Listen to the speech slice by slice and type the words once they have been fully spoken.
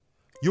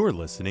You're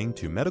listening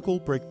to Medical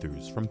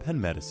Breakthroughs from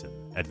Penn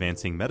Medicine,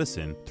 advancing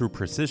medicine through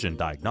precision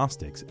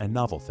diagnostics and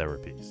novel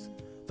therapies.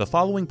 The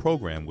following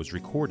program was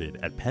recorded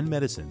at Penn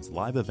Medicine's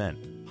live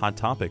event, Hot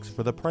Topics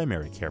for the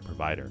Primary Care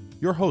Provider.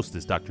 Your host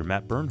is Dr.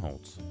 Matt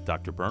Bernholtz.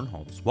 Dr.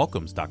 Bernholtz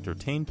welcomes Dr.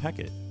 Tane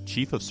Peckett,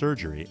 Chief of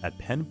Surgery at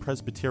Penn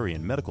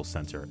Presbyterian Medical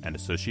Center and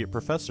Associate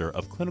Professor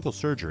of Clinical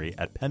Surgery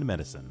at Penn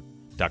Medicine.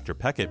 Dr.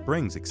 Peckett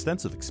brings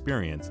extensive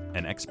experience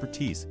and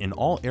expertise in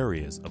all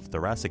areas of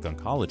thoracic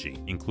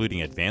oncology,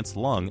 including advanced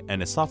lung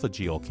and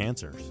esophageal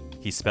cancers.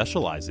 He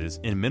specializes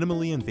in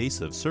minimally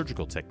invasive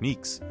surgical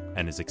techniques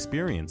and is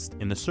experienced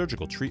in the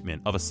surgical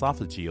treatment of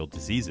esophageal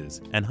diseases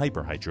and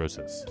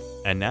hyperhidrosis.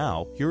 And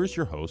now, here is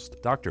your host,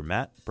 Dr.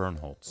 Matt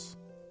Bernholtz.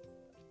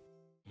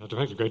 Dr.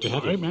 Peckett, great to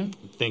have you. All right, man.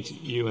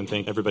 Thank you and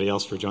thank everybody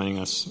else for joining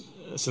us.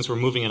 Since we're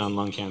moving in on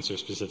lung cancer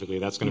specifically,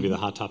 that's going to be the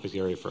hot topic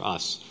area for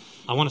us.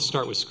 I want to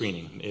start with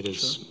screening. It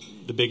is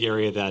the big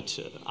area that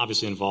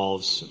obviously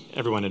involves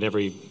everyone at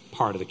every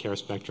part of the care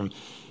spectrum.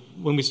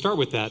 When we start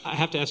with that, I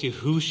have to ask you,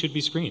 who should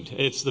be screened?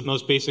 It's the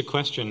most basic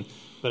question,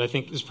 but I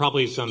think there's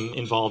probably some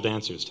involved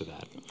answers to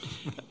that.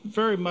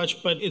 Very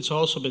much, but it's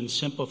also been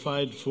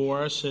simplified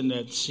for us in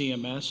that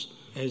CMS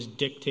has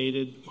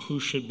dictated who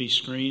should be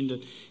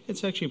screened.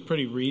 It's actually a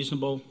pretty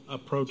reasonable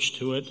approach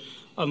to it,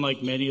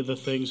 unlike many of the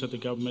things that the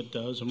government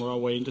does, and we're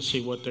all waiting to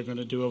see what they're going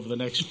to do over the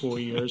next 4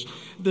 years.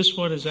 This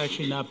one is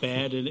actually not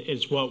bad, and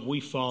it's what we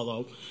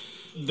follow.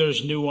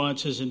 There's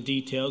nuances and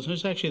details.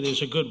 There's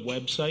a good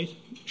website,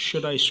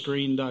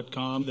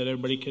 shouldiScreen.com, that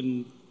everybody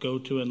can go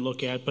to and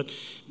look at. But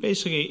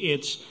basically,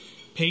 it's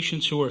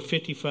patients who are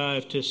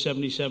 55 to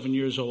 77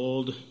 years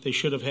old. They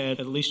should have had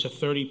at least a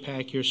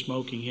 30-pack year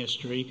smoking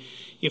history.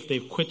 If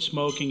they've quit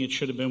smoking, it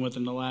should have been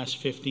within the last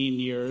 15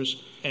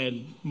 years.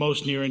 And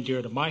most near and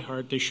dear to my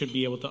heart, they should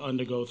be able to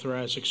undergo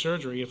thoracic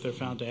surgery if they're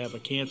found to have a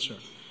cancer.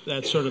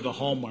 That's sort of the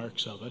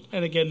hallmarks of it.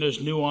 And again, there's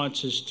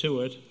nuances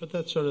to it, but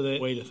that's sort of the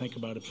way to think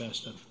about it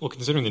best. Well,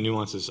 considering the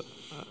nuances,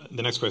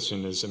 the next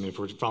question is, if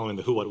we're following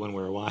the who, what, when,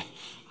 where, why,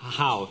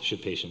 how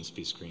should patients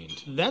be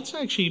screened? That's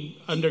actually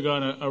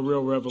undergone a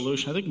real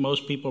revolution. I think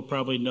most people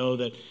probably know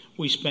that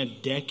we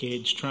spent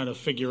decades trying to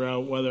figure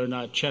out whether or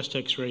not chest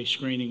x-ray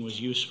screening was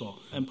useful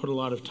and put a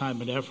lot of time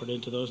and effort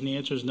into those. And the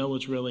answer is no,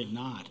 it's really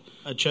not.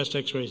 A chest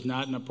x-ray is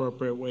not an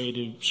appropriate way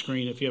to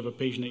screen if you have a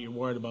patient that you're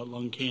worried about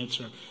lung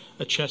cancer.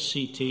 A chest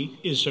CT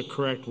is the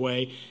correct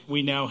way.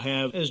 We now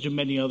have, as do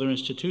many other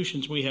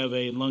institutions, we have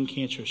a lung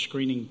cancer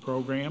screening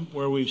program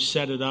where we've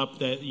set it up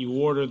that you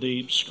order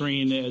the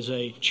screen as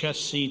a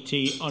chest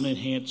CT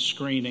unenhanced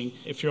screening.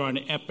 If you're on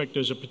Epic,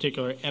 there's a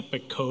particular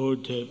Epic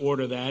code to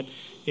order that.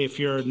 If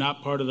you're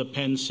not part of the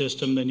Penn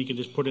system, then you can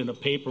just put in a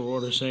paper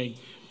order saying,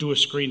 do a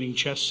screening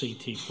chest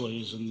CT,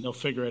 please, and they'll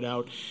figure it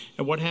out.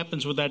 And what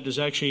happens with that, there's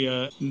actually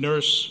a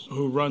nurse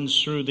who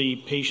runs through the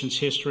patient's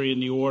history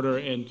and the order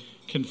and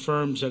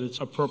confirms that it's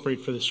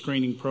appropriate for the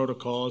screening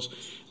protocols.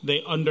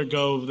 They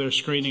undergo their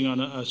screening on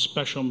a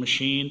special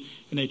machine,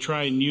 and they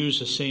try and use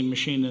the same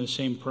machine and the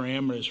same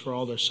parameters for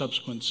all their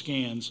subsequent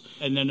scans.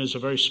 And then there's a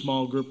very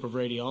small group of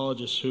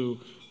radiologists who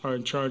are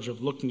in charge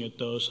of looking at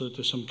those so that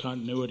there's some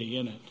continuity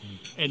in it.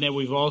 And then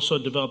we've also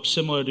developed,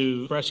 similar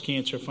to breast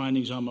cancer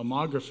findings on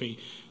mammography,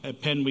 at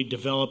Penn we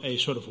developed a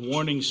sort of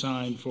warning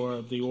sign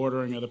for the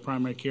ordering of the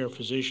primary care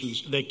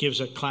physicians that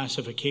gives a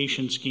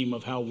classification scheme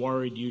of how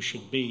worried you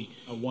should be,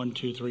 a 1,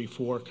 2, 3,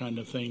 4 kind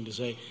of thing to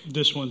say,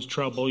 this one's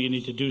trouble, you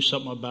need to do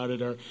something about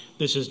it, or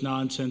this is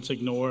nonsense,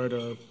 ignore it,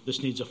 or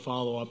this needs a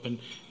follow-up. And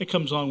it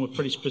comes along with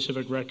pretty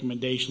specific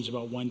recommendations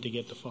about when to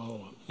get the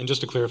follow-up. And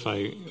just to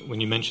clarify,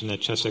 when you mentioned that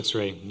chest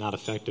x-ray not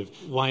effective,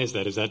 why is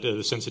that? Is that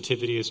the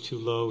sensitivity is too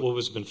low? What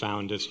has been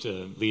found as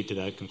to lead to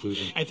that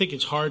conclusion? I think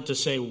it's hard to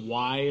say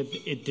why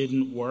it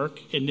didn't work.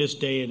 In this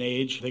day and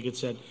age, I think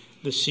it's that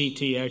the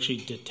CT actually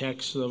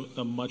detects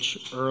them much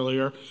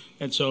earlier.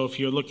 And so if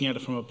you're looking at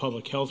it from a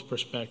public health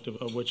perspective,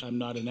 of which I'm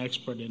not an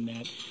expert in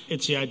that,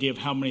 it's the idea of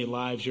how many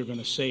lives you're going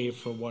to save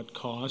for what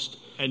cost,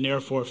 and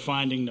therefore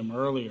finding them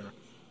earlier.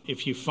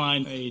 If you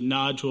find a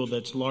nodule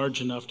that's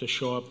large enough to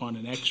show up on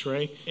an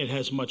x-ray, it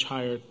has a much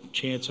higher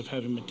chance of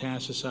having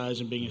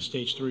metastasized and being a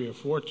stage 3 or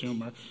 4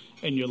 tumor,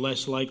 and you're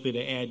less likely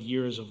to add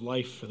years of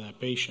life for that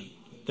patient.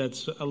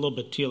 That's a little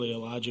bit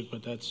teleologic,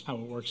 but that's how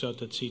it works out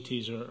that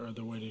CTs are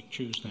the way to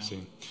choose now. I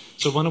see.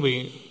 So why don't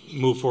we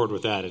move forward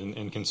with that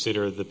and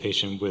consider the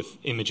patient with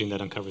imaging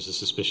that uncovers a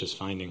suspicious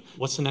finding?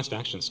 What's the next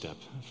action step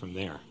from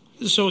there?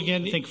 So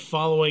again, I think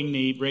following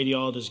the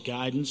radiologist's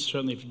guidance,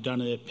 certainly if you've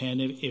done it at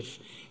Penn, if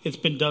it's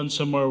been done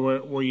somewhere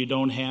where you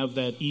don't have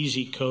that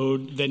easy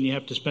code, then you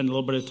have to spend a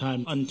little bit of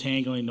time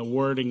untangling the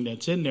wording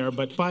that's in there.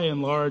 But by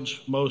and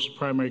large, most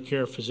primary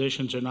care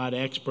physicians are not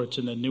experts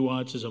in the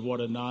nuances of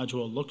what a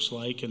nodule looks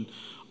like and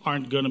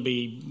aren't going to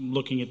be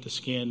looking at the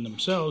scan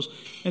themselves.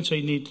 And so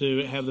you need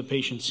to have the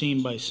patient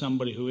seen by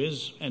somebody who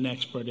is an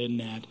expert in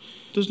that.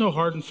 There's no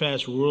hard and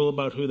fast rule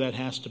about who that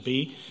has to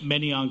be.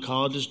 Many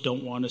oncologists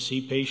don't want to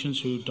see patients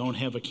who don't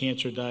have a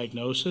cancer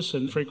diagnosis,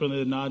 and frequently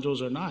the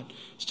nodules are not.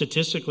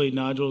 Statistically,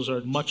 nodules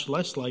are much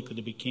less likely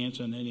to be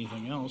cancer than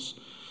anything else.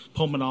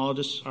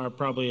 Pulmonologists are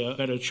probably a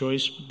better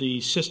choice.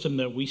 The system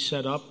that we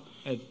set up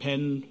at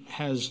Penn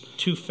has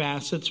two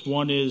facets.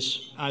 One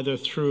is either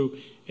through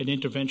an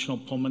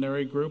interventional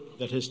pulmonary group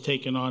that has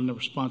taken on the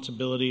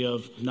responsibility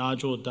of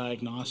nodule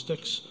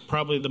diagnostics.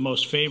 Probably the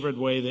most favored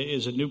way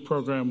is a new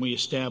program we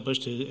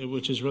established,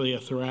 which is really a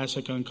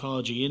thoracic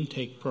oncology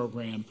intake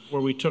program,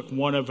 where we took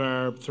one of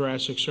our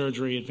thoracic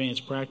surgery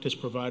advanced practice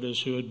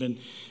providers who had been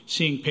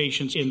seeing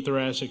patients in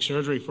thoracic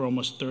surgery for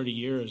almost 30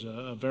 years,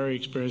 a very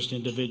experienced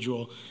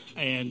individual,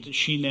 and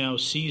she now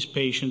sees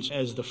patients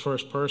as the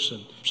first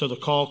person. So the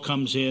call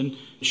comes in,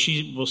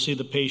 she will see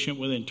the patient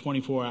within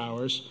 24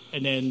 hours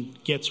and then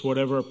gets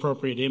whatever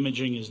appropriate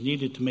imaging is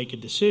needed to make a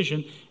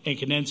decision and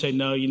can then say,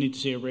 no, you need to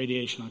see a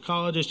radiation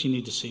oncologist, you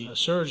need to see a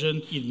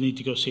surgeon, you need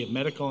to go see a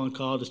medical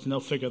oncologist, and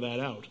they'll figure that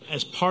out.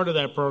 As part of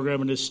that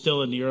program, and it's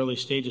still in the early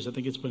stages, I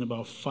think it's been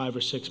about 5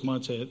 or 6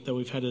 months that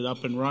we've had it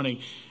up and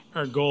running,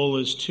 our goal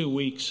is 2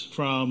 weeks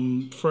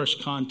from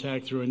first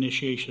contact through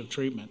initiation of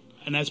treatment.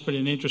 And that's been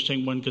an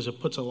interesting one because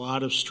it puts a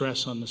lot of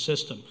stress on the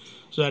system.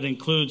 So that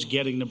includes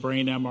getting the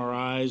brain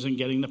MRIs and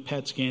getting the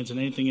PET scans and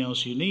anything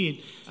else you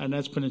need. And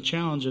that's been a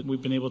challenge that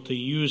we've been able to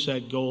use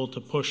that goal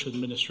to push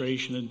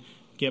administration and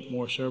get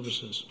more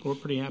services. We're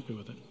pretty happy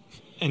with it.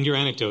 And your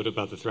anecdote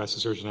about the thoracic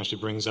surgeon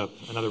actually brings up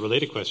another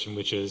related question,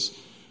 which is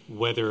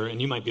whether,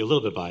 and you might be a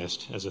little bit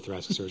biased as a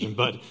thoracic surgeon,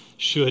 but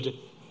should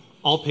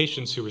all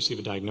patients who receive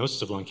a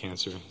diagnosis of lung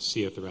cancer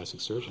see a thoracic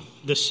surgeon?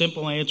 The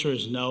simple answer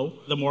is no.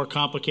 The more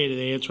complicated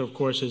answer, of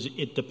course, is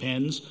it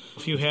depends.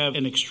 If you have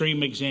an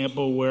extreme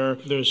example where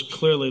there's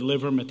clearly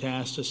liver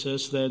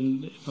metastasis,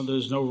 then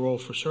there's no role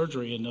for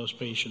surgery in those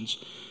patients.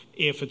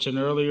 If it's an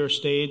earlier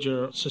stage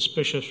or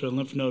suspicious for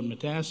lymph node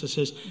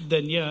metastasis,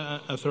 then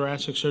a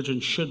thoracic surgeon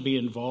should be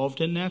involved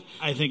in that.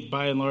 I think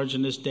by and large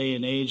in this day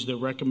and age, the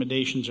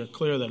recommendations are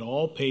clear that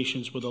all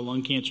patients with a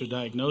lung cancer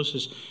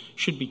diagnosis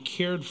should be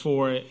cared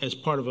for as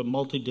part of a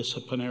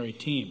multidisciplinary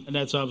team. And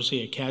that's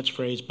obviously a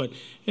catchphrase, but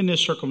in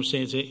this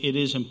circumstance, it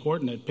is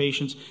important that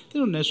patients, they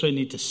don't necessarily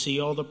need to see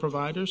all the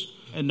providers.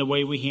 And the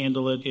way we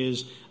handle it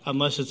is,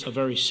 unless it's a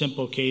very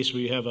simple case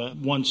where you have a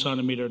 1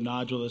 centimeter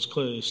nodule that's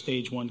clearly a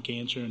stage 1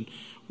 cancer, and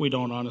we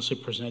don't honestly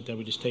present that,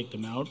 we just take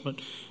them out.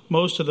 But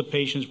most of the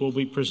patients will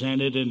be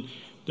presented, and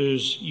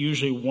there's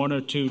usually 1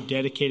 or 2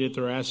 dedicated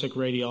thoracic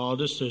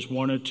radiologists. There's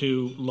 1 or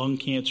 2 lung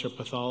cancer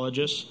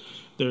pathologists.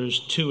 There's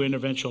 2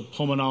 interventional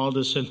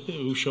pulmonologists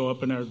who show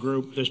up in our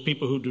group. There's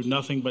people who do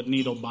nothing but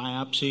needle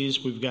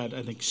biopsies. We've got,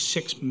 I think,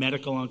 6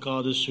 medical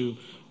oncologists who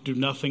do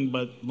nothing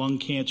but lung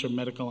cancer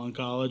medical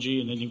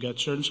oncology, and then you've got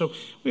surgeons. So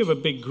we have a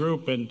big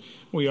group, and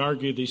we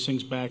argue these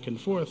things back and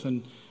forth.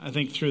 And I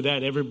think through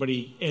that,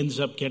 everybody ends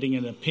up getting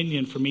an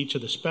opinion from each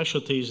of the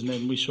specialties, and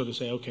then we sort of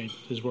say, okay,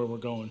 this is where we're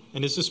going.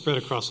 And is this spread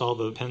across all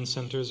the Penn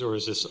centers, or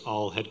is this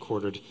all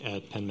headquartered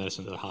at Penn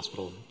Medicine, the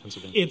hospital in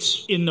Pennsylvania?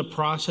 It's in the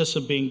process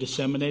of being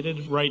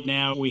disseminated. Right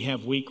now, we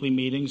have weekly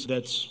meetings.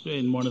 That's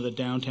in one of the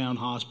downtown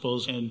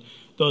hospitals, and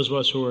those of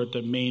us who are at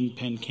the main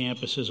Penn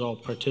campuses all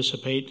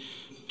participate.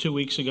 2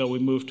 weeks ago, we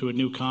moved to a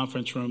new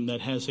conference room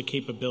that has the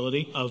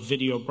capability of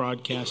video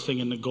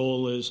broadcasting, and the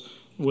goal is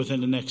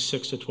within the next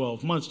 6 to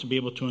 12 months to be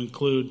able to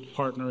include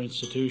partner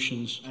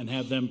institutions and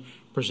have them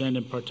present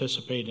and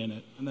participate in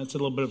it. And that's a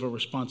little bit of a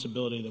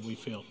responsibility that we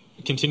feel.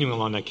 Continuing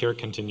along that care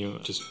continuum,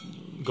 just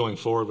going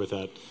forward with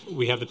that,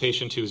 we have the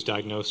patient who's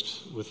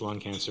diagnosed with lung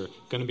cancer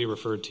going to be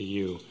referred to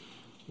you.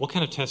 What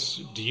kind of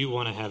tests do you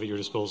want to have at your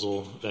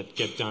disposal that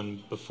get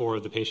done before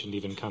the patient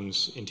even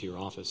comes into your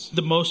office?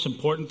 The most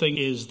important thing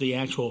is the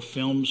actual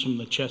films from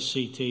the chest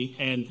CT,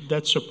 and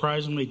that's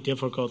surprisingly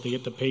difficult to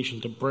get the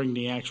patient to bring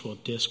the actual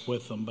disc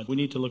with them, but we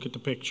need to look at the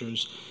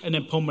pictures. And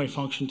then pulmonary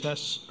function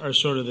tests are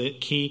sort of the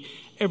key.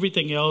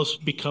 Everything else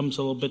becomes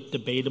a little bit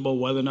debatable,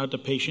 whether or not the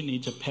patient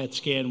needs a PET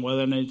scan,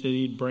 whether or not they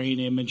need brain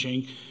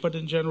imaging. But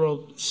in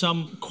general,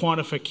 some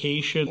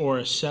quantification or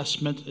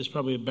assessment is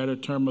probably a better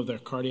term of their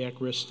cardiac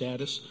risk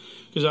status.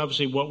 Because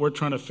obviously what we're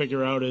trying to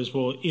figure out is,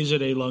 well, is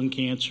it a lung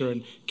cancer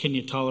and can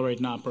you tolerate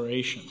an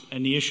operation?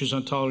 And the issues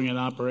on tolerating an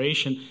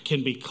operation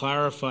can be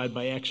clarified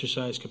by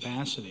exercise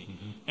capacity.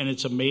 Mm-hmm. And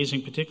it's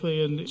amazing,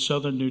 particularly in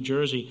southern New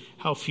Jersey,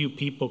 how few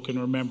people can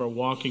remember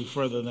walking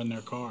further than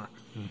their car.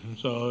 Mm-hmm.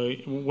 So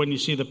when you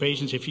see the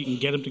patients, if you can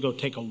get them to go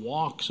take a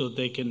walk so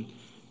they can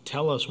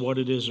tell us what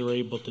it is they're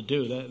able to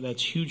do,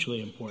 that's hugely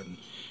important.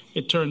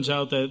 It turns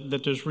out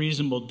that there's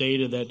reasonable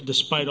data that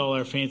despite all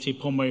our fancy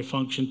pulmonary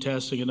function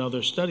testing and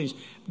other studies,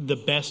 the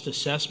best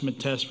assessment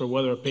test for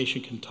whether a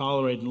patient can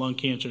tolerate lung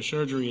cancer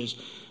surgery is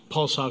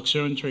pulse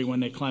oximetry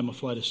when they climb a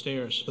flight of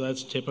stairs. So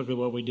that's typically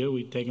what we do.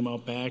 We take them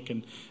out back,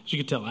 and as you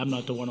can tell, I'm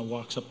not the one who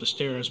walks up the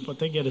stairs, but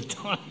they get it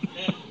done.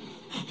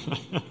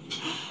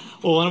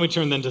 Well, why don't we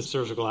turn then to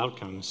surgical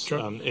outcomes?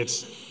 Sure.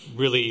 It's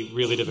really,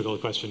 really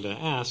difficult question to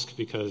ask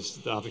because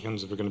the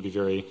outcomes are going to be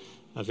very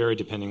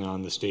depending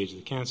on the stage of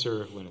the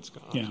cancer, when it's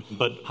gone. Yeah.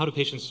 But how do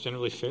patients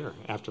generally fare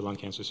after lung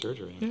cancer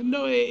surgery?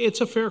 No,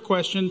 it's a fair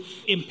question,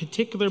 in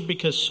particular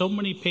because so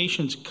many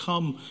patients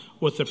come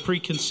with a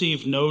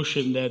preconceived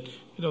notion that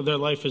their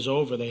life is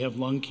over. They have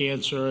lung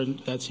cancer and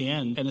that's the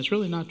end. And it's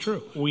really not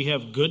true. We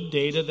have good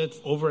data that's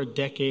over a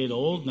decade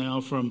old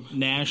now from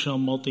national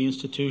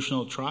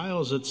multi-institutional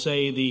trials that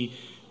say the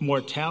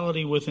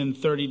mortality within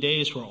 30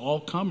 days for all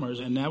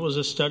comers, and that was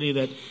a study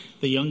that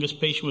the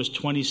youngest patient was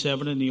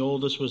 27 and the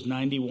oldest was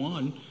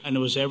 91, and it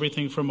was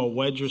everything from a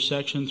wedge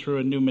resection through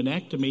a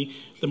pneumonectomy.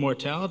 The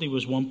mortality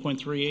was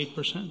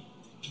 1.38%.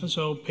 And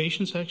so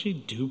patients actually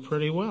do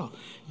pretty well.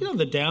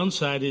 The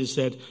downside is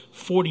that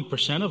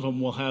 40% of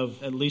them will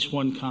have at least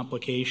one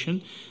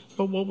complication.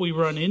 But what we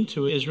run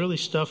into is really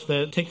stuff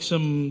that takes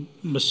some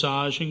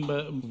massaging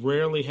but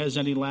rarely has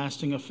any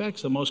lasting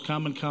effects. The most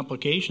common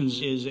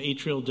complications is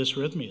atrial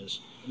dysrhythmias.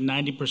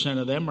 90%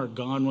 of them are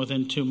gone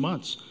within 2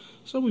 months.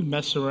 So we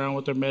mess around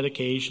with their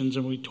medications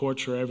and we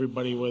torture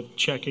everybody with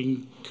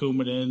checking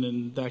Coumadin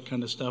and that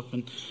kind of stuff.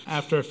 And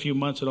after a few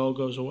months, it all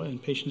goes away,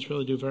 and patients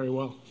really do very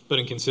well. But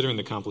in considering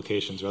the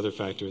complications or other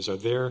factors, are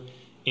there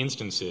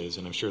instances,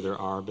 and I'm sure there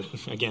are, but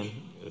again,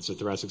 as a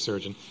thoracic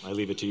surgeon, I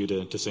leave it to you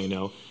to say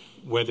no,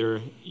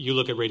 whether you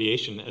look at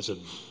radiation as a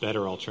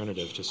better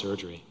alternative to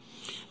surgery?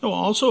 No,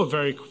 also a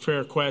very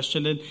fair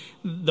question. And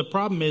the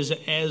problem is,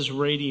 as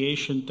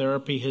radiation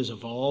therapy has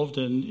evolved,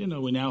 and,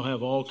 we now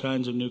have all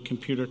kinds of new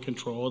computer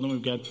control, and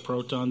we've got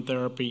proton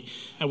therapy,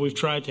 and we've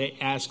tried to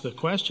ask the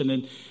question.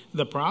 And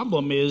the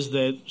problem is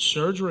that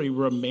surgery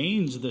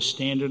remains the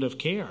standard of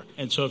care.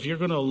 And so if you're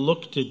going to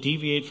look to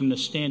deviate from the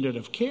standard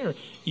of care,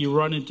 you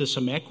run into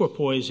some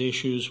equipoise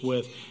issues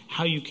with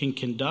how you can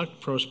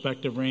conduct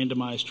prospective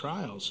randomized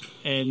trials.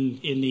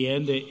 And in the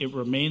end, it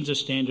remains a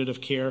standard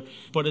of care.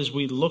 But as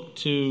we look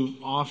to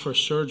offer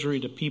surgery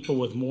to people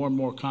with more and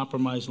more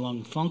compromised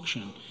lung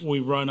function, we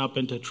run up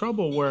into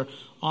trouble where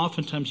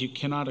oftentimes you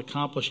cannot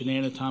accomplish an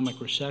anatomic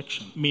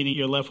resection, meaning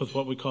you're left with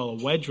what we call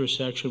a wedge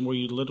resection, where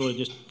you literally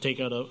just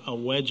take out a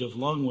wedge of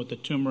lung with the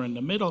tumor in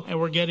the middle. And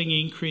we're getting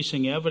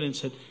increasing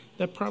evidence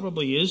that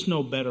probably is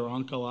no better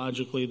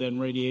oncologically than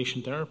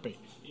radiation therapy.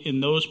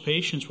 In those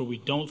patients where we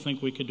don't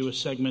think we could do a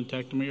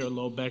segmentectomy or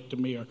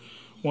lobectomy or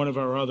one of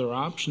our other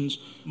options,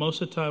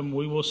 most of the time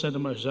we will send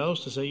them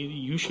ourselves to say,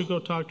 you should go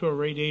talk to a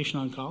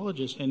radiation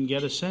oncologist and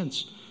get a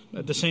sense.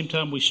 At the same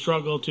time, we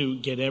struggle to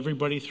get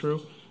everybody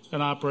through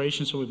an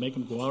operation, so we make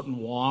them go out and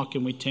walk,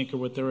 and we tinker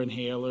with their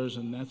inhalers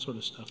and that sort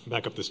of stuff.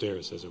 Back up the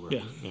stairs, as it were.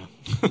 Yeah.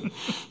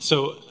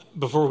 So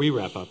before we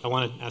wrap up, I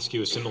want to ask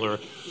you a similar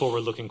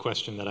forward-looking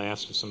question that I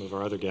asked of some of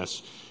our other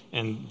guests,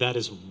 and that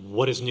is,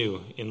 what is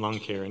new in lung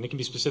care? And it can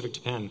be specific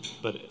to Penn,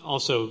 but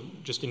also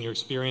just in your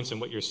experience and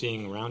what you're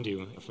seeing around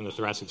you from the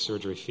thoracic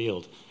surgery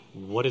field.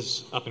 What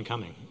is up and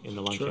coming in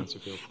the lung cancer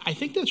field? I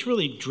think that's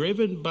really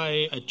driven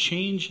by a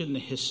change in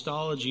the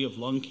histology of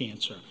lung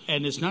cancer.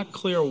 And it's not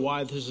clear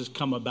why this has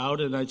come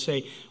about. And I'd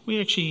say we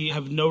actually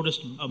have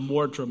noticed a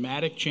more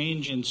dramatic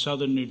change in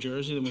southern New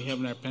Jersey than we have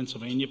in our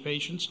Pennsylvania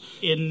patients,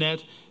 in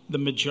that the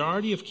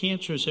majority of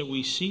cancers that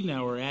we see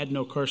now are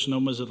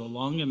adenocarcinomas of the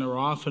lung, and they're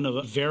often of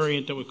a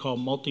variant that we call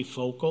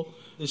multifocal.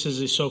 This is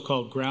the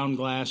so-called ground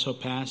glass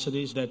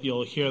opacities that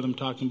you'll hear them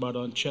talking about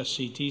on chest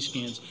CT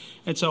scans.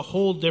 It's a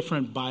whole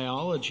different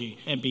biology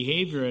and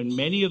behavior, and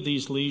many of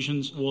these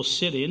lesions will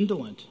sit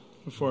indolent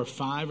for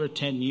 5 or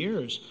 10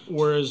 years,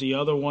 whereas the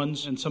other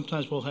ones, and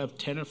sometimes we'll have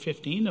 10 or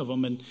 15 of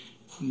them, and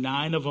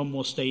 9 of them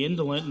will stay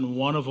indolent, and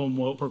 1 of them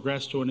will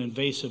progress to an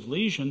invasive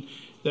lesion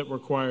that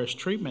requires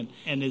treatment.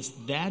 And it's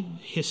that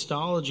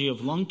histology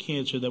of lung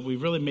cancer that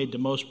we've really made the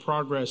most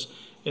progress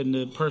in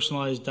the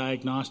personalized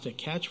diagnostic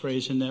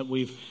catchphrase, in that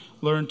we've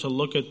learned to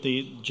look at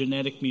the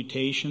genetic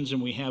mutations,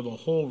 and we have a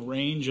whole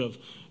range of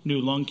new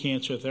lung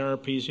cancer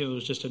therapies. There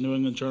was just a New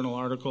England Journal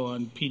article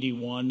on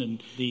PD-1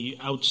 and the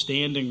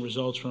outstanding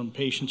results from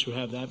patients who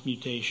have that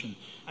mutation.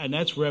 And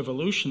that's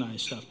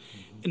revolutionized stuff.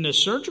 In the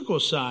surgical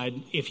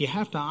side, if you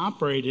have to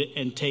operate it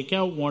and take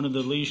out one of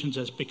the lesions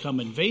that's become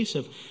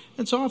invasive,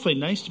 it's awfully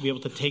nice to be able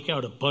to take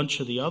out a bunch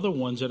of the other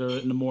ones that are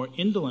in a more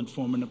indolent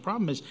form. And the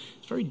problem is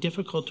it's very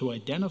difficult to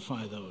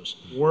identify those.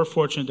 We're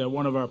fortunate that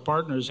one of our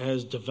partners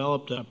has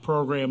developed a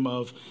program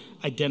of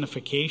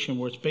identification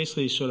where it's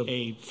basically sort of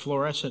a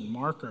fluorescent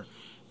marker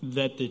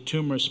that the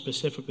tumors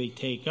specifically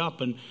take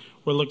up. And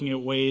we're looking at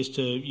ways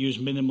to use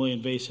minimally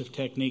invasive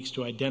techniques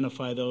to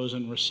identify those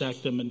and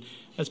resect them. And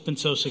that's been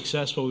so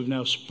successful, we've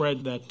now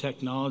spread that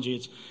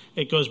technology.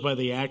 It goes by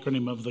the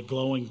acronym of the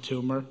glowing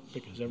tumor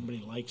because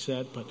everybody likes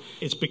that. But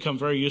it's become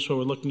very useful.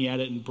 We're looking at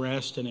it in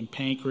breast and in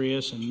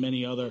pancreas and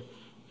many other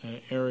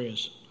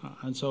areas.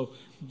 And so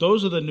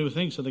those are the new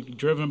things, I think,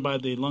 driven by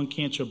the lung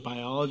cancer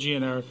biology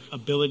and our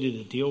ability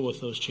to deal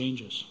with those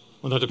changes.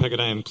 Well, Dr. Peckett,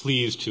 I am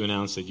pleased to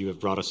announce that you have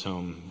brought us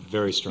home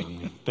very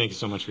strongly. Thank you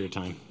so much for your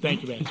time.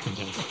 Thank you, Ben.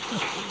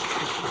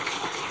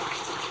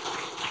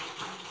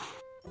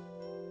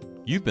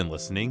 You've been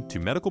listening to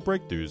Medical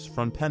Breakthroughs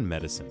from Penn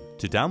Medicine.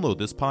 To download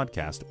this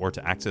podcast or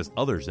to access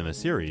others in the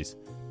series,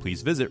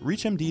 please visit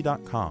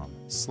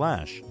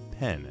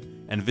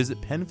reachmd.com/Penn and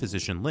visit Penn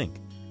Physician Link,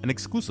 an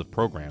exclusive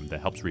program that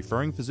helps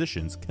referring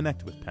physicians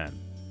connect with Penn.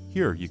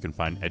 Here you can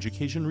find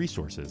education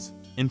resources,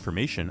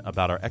 information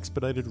about our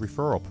expedited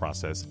referral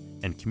process,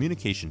 and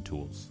communication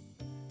tools.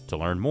 To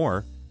learn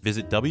more,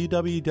 visit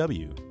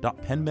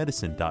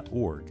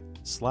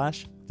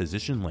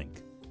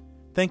www.pennmedicine.org/physicianlink.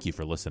 Thank you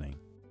for listening.